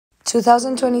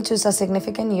2022 is a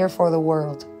significant year for the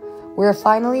world. We are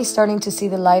finally starting to see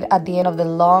the light at the end of the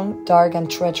long, dark,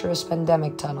 and treacherous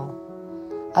pandemic tunnel.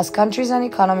 As countries and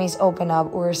economies open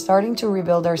up, we are starting to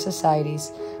rebuild our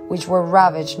societies, which were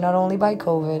ravaged not only by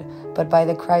COVID, but by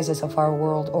the crisis of our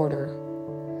world order.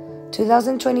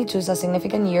 2022 is a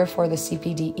significant year for the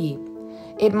CPDE.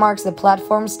 It marks the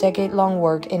platform's decade-long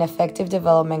work in effective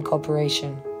development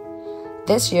cooperation.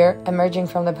 This year, emerging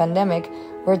from the pandemic,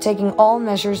 we're taking all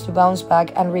measures to bounce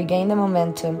back and regain the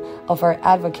momentum of our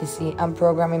advocacy and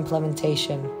program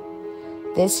implementation.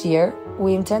 This year,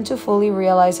 we intend to fully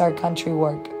realize our country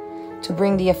work, to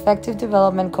bring the effective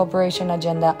development cooperation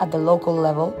agenda at the local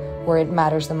level where it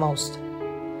matters the most.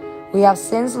 We have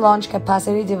since launched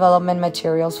capacity development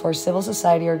materials for civil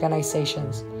society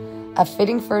organizations, a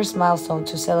fitting first milestone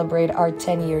to celebrate our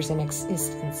 10 years in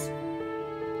existence.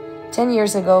 10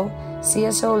 years ago,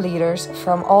 CSO leaders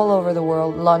from all over the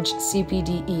world launched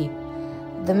CPDE.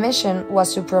 The mission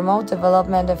was to promote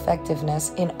development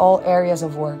effectiveness in all areas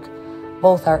of work,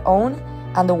 both our own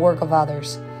and the work of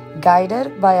others,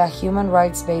 guided by a human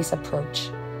rights-based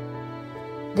approach.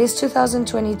 This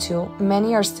 2022,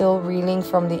 many are still reeling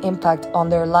from the impact on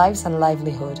their lives and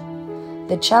livelihood.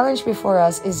 The challenge before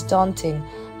us is daunting,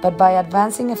 but by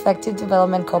advancing effective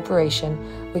development cooperation,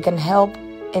 we can help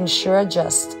ensure a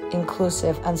just,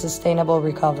 inclusive, and sustainable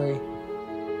recovery.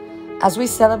 As we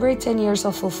celebrate 10 years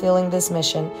of fulfilling this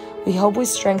mission, we hope we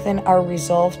strengthen our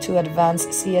resolve to advance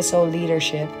CSO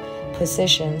leadership,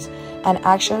 positions, and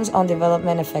actions on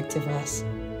development effectiveness.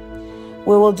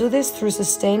 We will do this through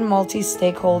sustained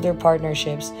multi-stakeholder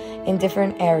partnerships in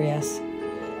different areas,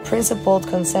 principled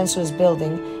consensus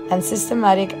building, and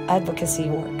systematic advocacy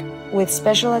work, with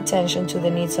special attention to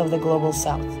the needs of the Global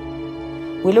South.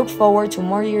 We look forward to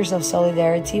more years of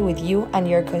solidarity with you and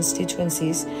your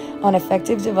constituencies on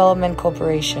effective development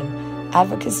cooperation,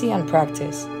 advocacy, and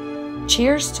practice.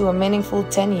 Cheers to a meaningful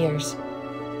 10 years.